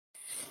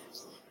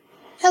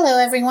Hello,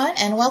 everyone,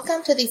 and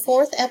welcome to the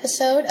fourth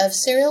episode of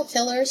Serial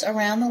Killers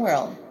Around the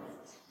World.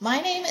 My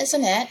name is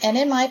Annette, and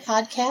in my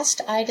podcast,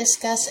 I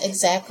discuss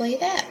exactly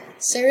that,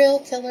 serial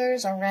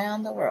killers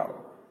around the world.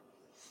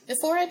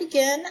 Before I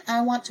begin, I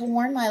want to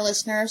warn my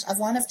listeners of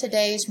one of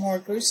today's more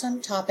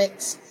gruesome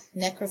topics,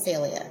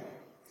 necrophilia.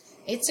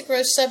 It's a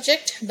gross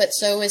subject, but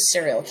so is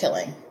serial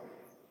killing.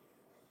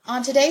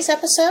 On today's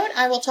episode,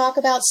 I will talk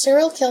about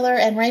serial killer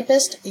and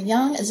rapist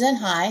Yang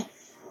Xinhai,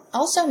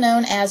 also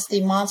known as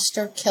the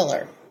Monster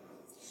Killer.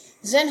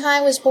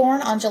 Xinhai was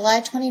born on July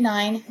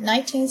 29,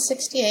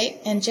 1968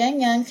 in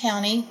Jiangnan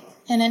County,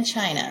 Henan,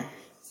 China.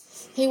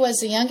 He was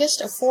the youngest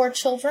of 4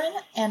 children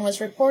and was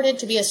reported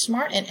to be a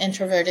smart and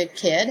introverted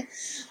kid,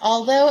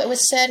 although it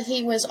was said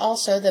he was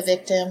also the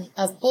victim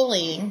of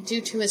bullying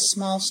due to his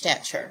small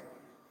stature.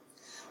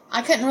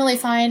 I couldn't really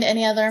find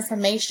any other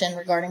information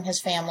regarding his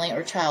family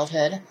or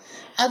childhood,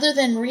 other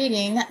than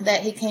reading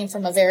that he came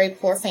from a very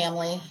poor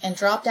family and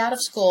dropped out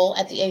of school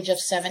at the age of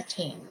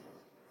 17.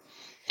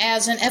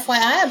 As an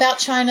FYI about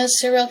China's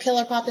serial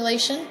killer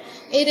population,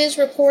 it is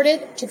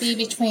reported to be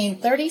between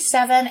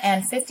 37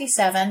 and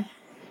 57,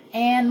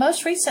 and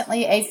most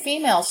recently a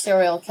female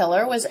serial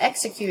killer was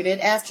executed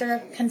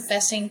after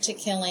confessing to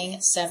killing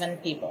 7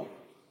 people.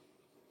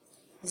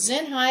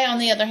 Xinhai, on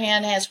the other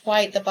hand, has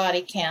quite the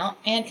body count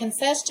and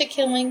confessed to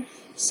killing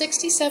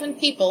 67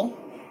 people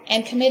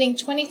and committing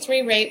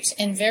 23 rapes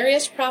in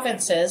various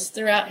provinces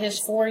throughout his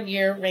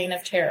 4-year reign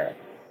of terror.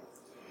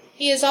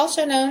 He is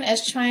also known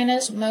as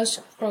China's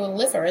most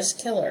proliferous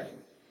killer.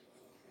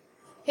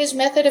 His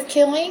method of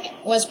killing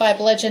was by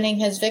bludgeoning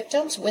his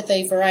victims with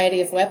a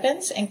variety of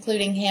weapons,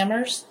 including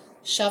hammers,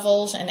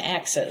 shovels, and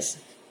axes.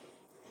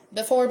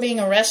 Before being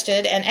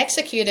arrested and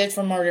executed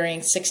for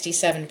murdering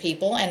 67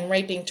 people and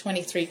raping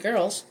 23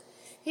 girls,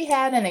 he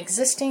had an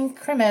existing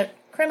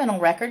criminal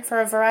record for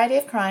a variety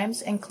of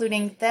crimes,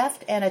 including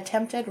theft and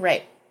attempted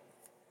rape.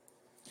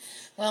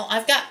 Well,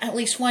 I've got at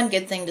least one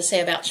good thing to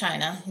say about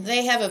China.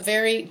 They have a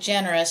very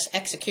generous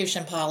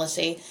execution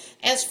policy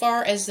as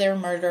far as their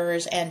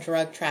murderers and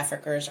drug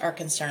traffickers are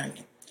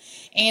concerned.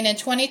 And in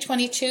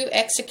 2022,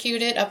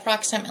 executed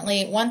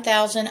approximately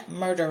 1,000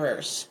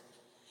 murderers.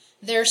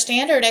 Their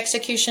standard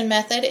execution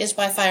method is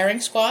by firing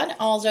squad,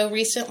 although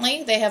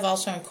recently they have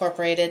also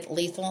incorporated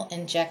lethal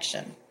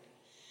injection.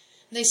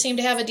 They seem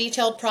to have a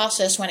detailed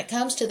process when it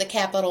comes to the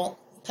capital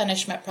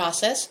punishment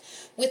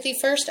process, with the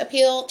first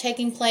appeal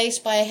taking place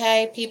by a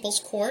high people's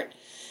court,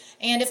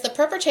 and if the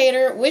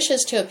perpetrator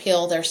wishes to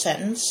appeal their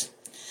sentence,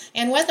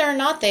 and whether or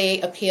not they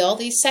appeal,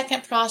 the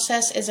second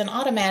process is an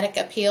automatic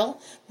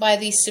appeal by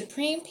the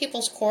Supreme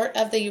People's Court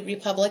of the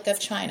Republic of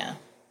China.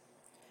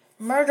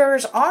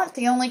 Murderers aren't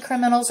the only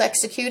criminals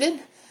executed.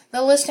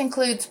 The list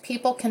includes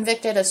people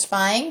convicted of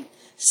spying,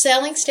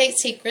 selling state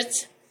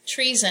secrets,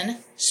 treason,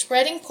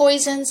 spreading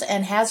poisons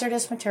and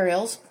hazardous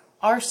materials,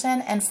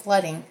 arson, and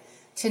flooding,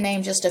 to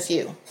name just a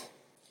few.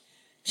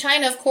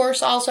 China, of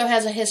course, also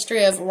has a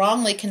history of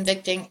wrongly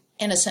convicting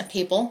innocent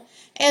people,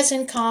 as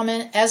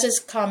is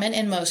common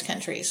in most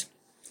countries.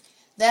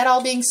 That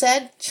all being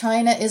said,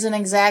 China isn't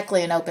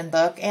exactly an open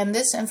book, and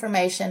this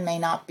information may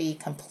not be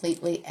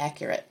completely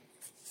accurate.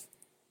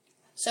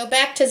 So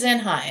back to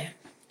Xinhai.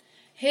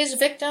 His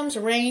victims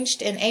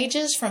ranged in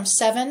ages from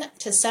 7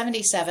 to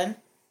 77,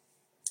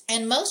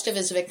 and most of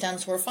his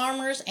victims were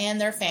farmers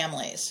and their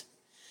families.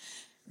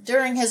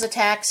 During his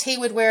attacks, he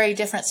would wear a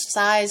different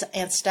size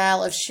and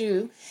style of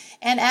shoe,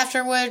 and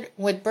afterward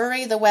would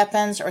bury the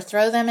weapons or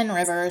throw them in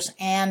rivers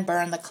and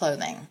burn the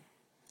clothing.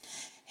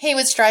 He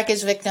would strike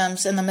his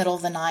victims in the middle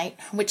of the night,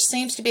 which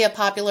seems to be a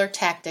popular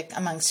tactic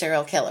among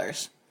serial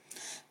killers.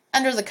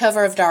 Under the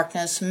cover of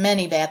darkness,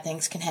 many bad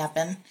things can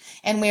happen,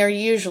 and we are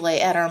usually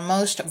at our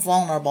most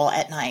vulnerable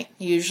at night,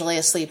 usually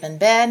asleep in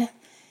bed,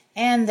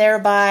 and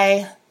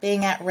thereby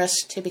being at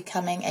risk to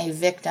becoming a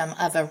victim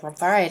of a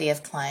variety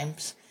of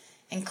crimes,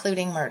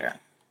 including murder.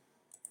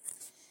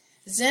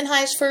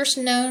 Xinhai's first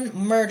known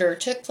murder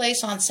took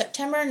place on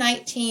September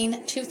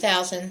 19,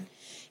 2000,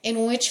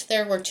 in which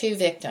there were 2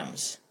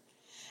 victims.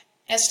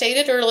 As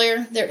stated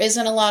earlier, there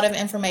isn't a lot of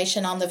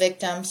information on the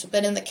victims,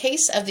 but in the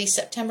case of the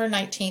September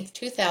 19,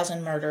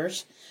 2000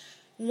 murders,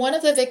 one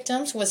of the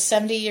victims was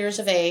 70 years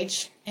of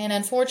age, and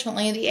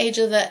unfortunately the age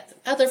of the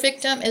other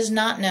victim is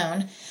not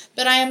known,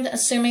 but I am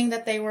assuming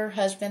that they were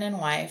husband and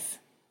wife.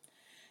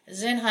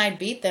 Xinhai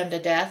beat them to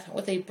death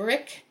with a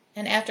brick,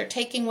 and after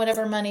taking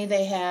whatever money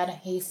they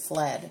had, he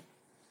fled.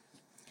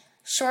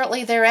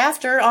 Shortly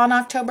thereafter, on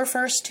October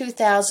 1st,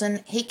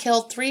 2000, he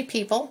killed 3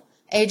 people,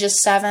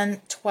 ages 7,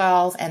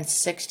 12, and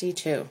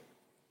 62.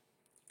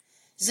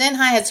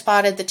 Xinhai had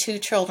spotted the 2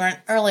 children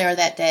earlier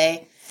that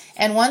day,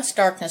 and once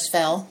darkness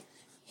fell,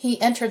 he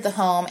entered the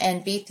home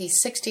and beat the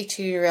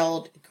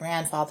 62-year-old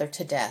grandfather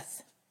to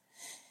death.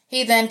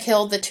 He then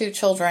killed the 2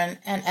 children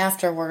and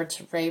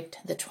afterwards raped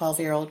the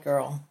 12-year-old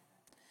girl.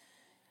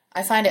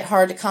 I find it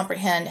hard to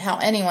comprehend how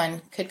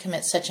anyone could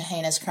commit such a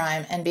heinous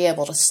crime and be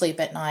able to sleep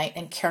at night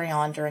and carry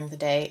on during the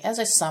day as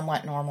a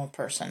somewhat normal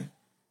person.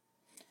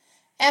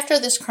 After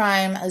this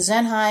crime,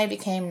 Xinhai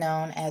became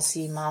known as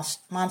the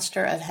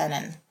Monster of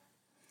Henan.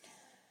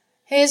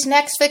 His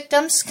next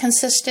victims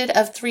consisted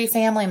of 3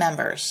 family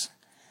members.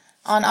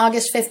 On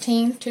August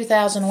 15,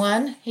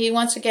 2001, he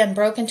once again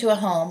broke into a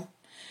home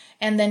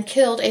and then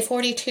killed a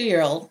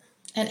 42-year-old,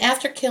 and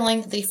after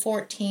killing the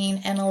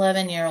 14 and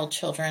 11-year-old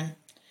children,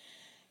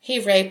 he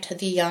raped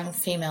the young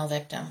female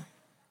victim.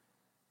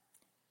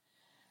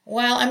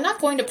 While I'm not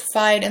going to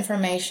provide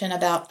information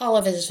about all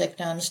of his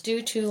victims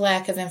due to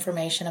lack of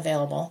information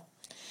available,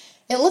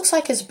 it looks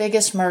like his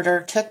biggest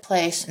murder took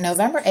place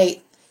November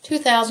 8,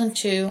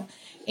 2002,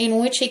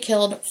 in which he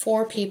killed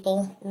 4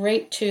 people,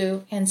 raped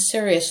 2, and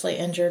seriously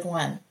injured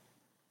 1.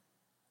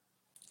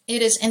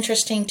 It is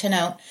interesting to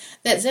note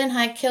that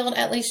Xinhai killed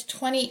at least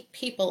 20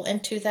 people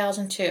in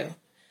 2002.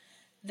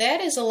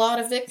 That is a lot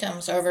of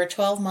victims over a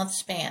 12-month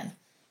span.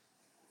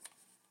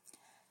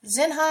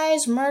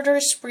 Xinhai's murder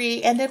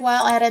spree ended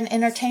while at an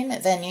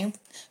entertainment venue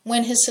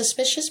when his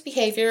suspicious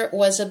behavior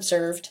was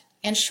observed,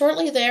 and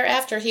shortly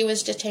thereafter he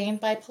was detained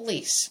by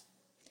police.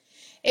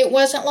 It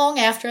wasn't long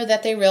after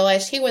that they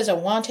realized he was a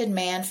wanted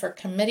man for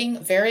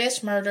committing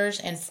various murders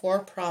in 4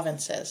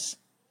 provinces.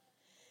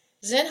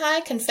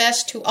 Xinhai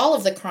confessed to all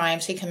of the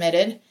crimes he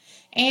committed,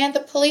 and the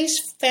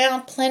police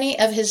found plenty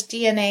of his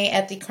DNA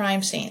at the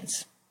crime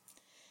scenes.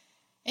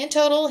 In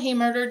total, he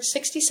murdered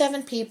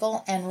 67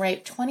 people and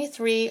raped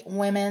 23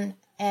 women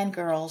and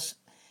girls,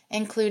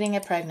 including a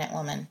pregnant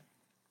woman.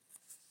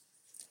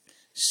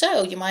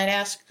 So, you might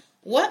ask,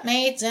 what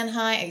made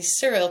Xinhai a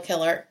serial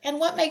killer, and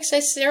what makes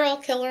a serial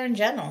killer in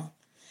general?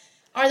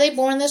 Are they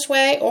born this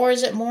way, or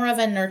is it more of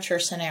a nurture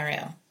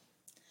scenario?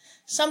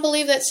 Some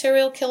believe that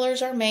serial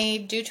killers are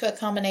made due to a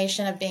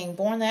combination of being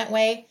born that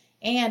way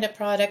and a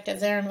product of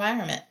their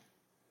environment.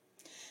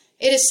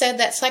 It is said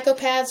that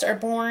psychopaths are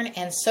born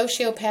and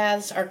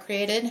sociopaths are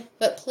created,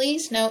 but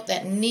please note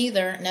that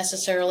neither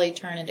necessarily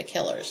turn into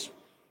killers.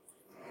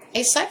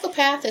 A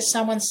psychopath is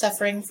someone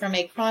suffering from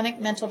a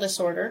chronic mental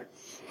disorder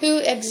who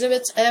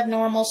exhibits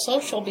abnormal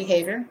social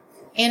behavior,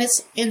 and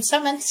in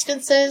some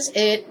instances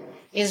it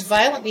is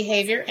violent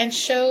behavior and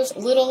shows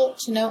little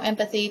to no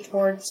empathy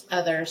towards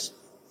others.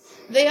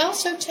 They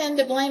also tend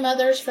to blame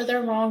others for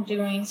their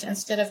wrongdoings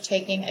instead of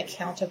taking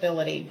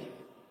accountability.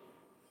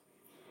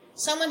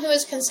 Someone who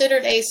is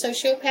considered a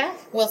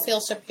sociopath will feel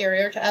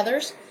superior to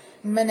others,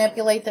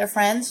 manipulate their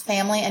friends,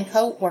 family, and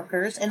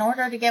co-workers in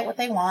order to get what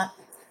they want,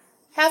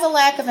 have a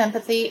lack of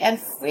empathy, and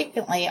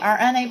frequently are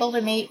unable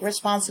to meet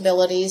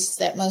responsibilities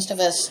that most of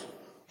us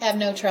have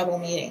no trouble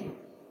meeting.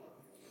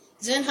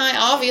 Xinhai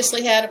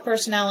obviously had a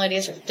personality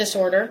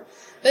disorder,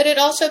 but it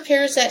also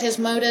appears that his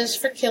motives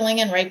for killing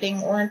and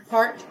raping were in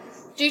part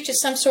due to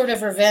some sort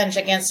of revenge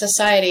against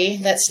society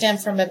that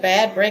stemmed from a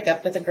bad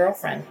breakup with a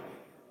girlfriend.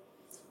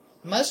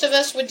 Most of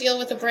us would deal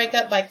with a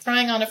breakup by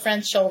crying on a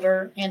friend's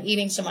shoulder and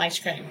eating some ice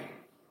cream.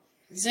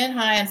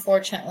 Xinhai,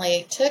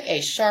 unfortunately, took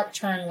a sharp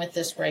turn with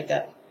this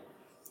breakup.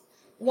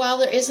 While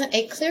there isn't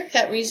a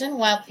clear-cut reason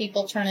why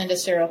people turn into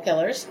serial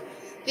killers,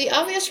 the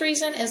obvious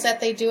reason is that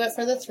they do it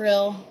for the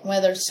thrill,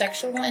 whether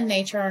sexual in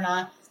nature or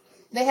not.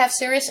 They have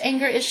serious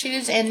anger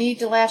issues and need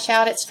to lash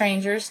out at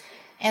strangers,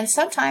 and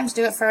sometimes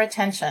do it for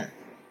attention.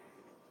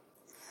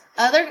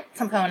 Other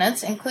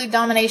components include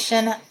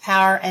domination,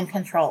 power, and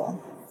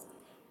control.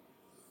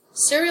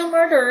 Serial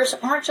murderers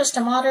aren't just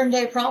a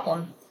modern-day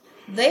problem.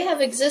 They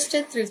have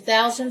existed through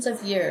thousands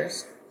of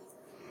years.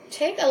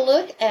 Take a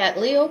look at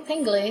Leo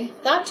Pingley,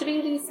 thought to be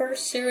the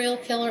first serial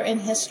killer in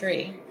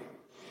history.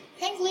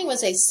 Pingley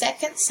was a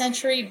 2nd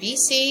century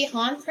BC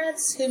Han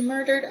prince who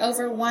murdered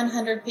over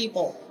 100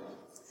 people.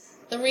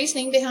 The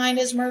reasoning behind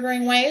his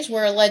murdering ways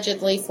were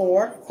allegedly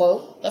for,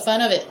 quote, the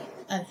fun of it,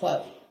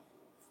 unquote.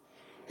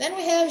 Then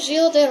we have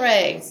Gilles de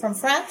Rais from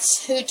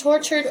France, who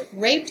tortured,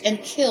 raped,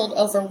 and killed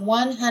over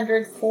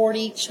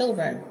 140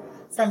 children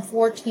from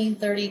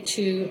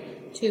 1432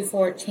 to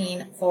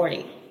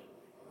 1440.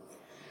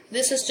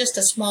 This is just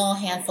a small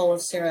handful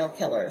of serial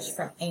killers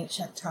from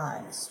ancient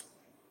times.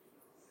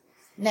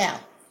 Now,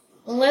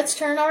 let's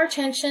turn our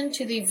attention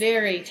to the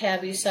very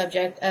taboo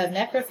subject of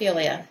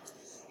necrophilia,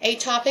 a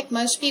topic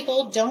most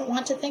people don't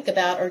want to think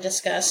about or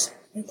discuss,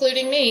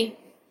 including me.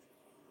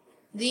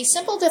 The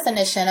simple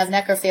definition of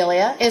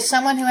necrophilia is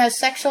someone who has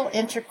sexual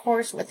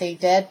intercourse with a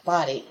dead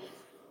body.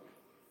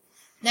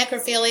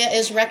 Necrophilia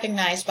is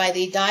recognized by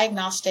the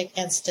Diagnostic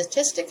and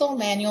Statistical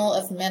Manual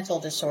of Mental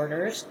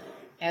Disorders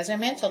as a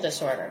mental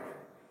disorder.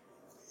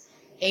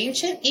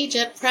 Ancient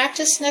Egypt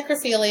practiced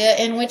necrophilia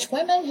in which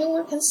women who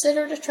were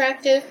considered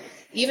attractive,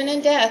 even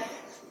in death,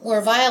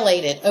 were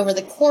violated over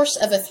the course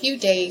of a few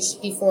days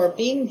before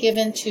being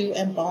given to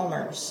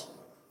embalmers.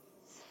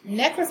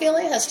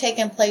 Necrophilia has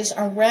taken place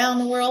around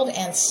the world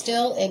and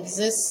still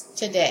exists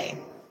today.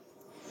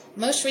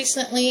 Most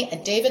recently,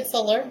 David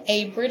Fuller,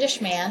 a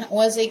British man,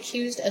 was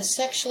accused of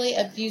sexually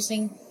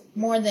abusing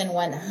more than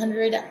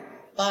 100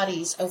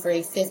 bodies over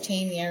a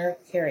 15-year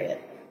period.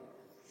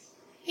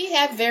 He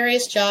had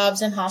various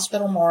jobs in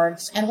hospital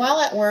morgues, and while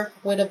at work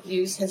would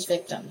abuse his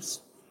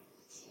victims.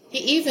 He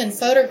even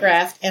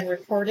photographed and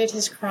recorded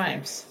his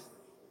crimes.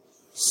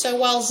 So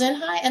while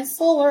Xinhai and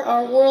Fuller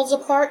are worlds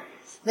apart,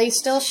 they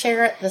still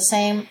share the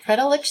same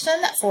predilection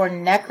for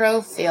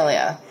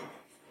necrophilia.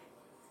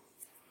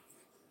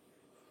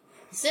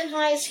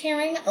 Xinhai's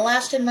hearing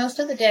lasted most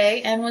of the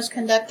day and was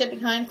conducted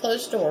behind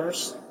closed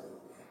doors.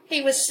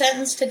 He was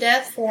sentenced to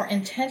death for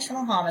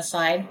intentional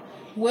homicide,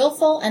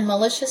 willful and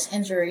malicious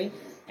injury,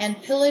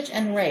 and pillage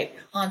and rape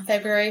on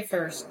February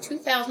 1st,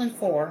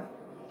 2004,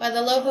 by the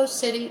Loho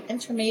City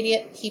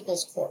Intermediate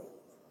People's Court.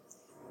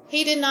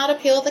 He did not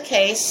appeal the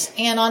case,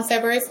 and on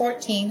February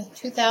 14,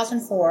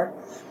 2004,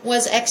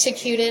 was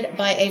executed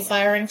by a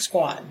firing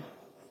squad.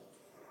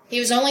 He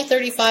was only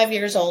 35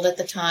 years old at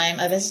the time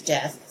of his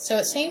death, so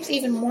it seems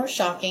even more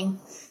shocking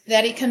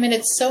that he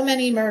committed so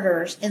many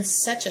murders in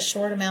such a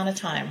short amount of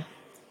time.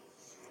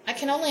 I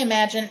can only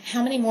imagine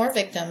how many more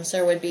victims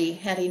there would be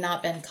had he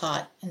not been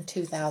caught in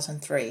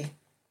 2003.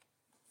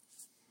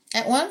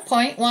 At one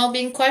point, while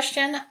being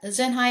questioned,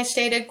 Xinhai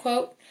stated,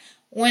 quote,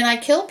 "When I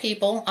kill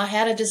people, I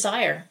had a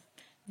desire.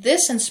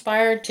 This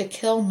inspired to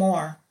kill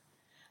more.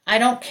 I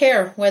don't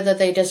care whether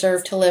they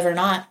deserve to live or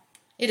not.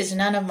 It is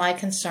none of my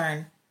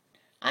concern.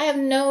 I have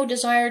no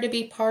desire to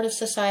be part of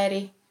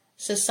society.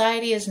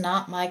 Society is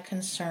not my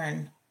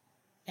concern."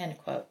 End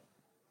quote.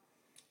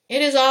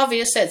 It is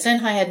obvious that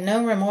Xinhai had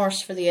no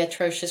remorse for the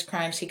atrocious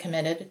crimes he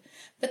committed,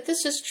 but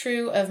this is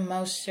true of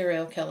most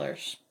serial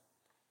killers.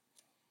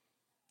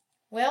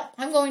 Well,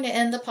 I'm going to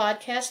end the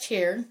podcast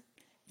here.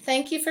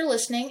 Thank you for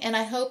listening, and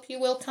I hope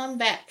you will come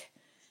back.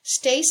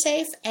 Stay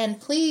safe,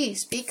 and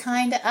please be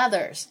kind to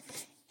others.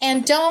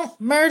 And don't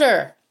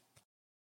murder.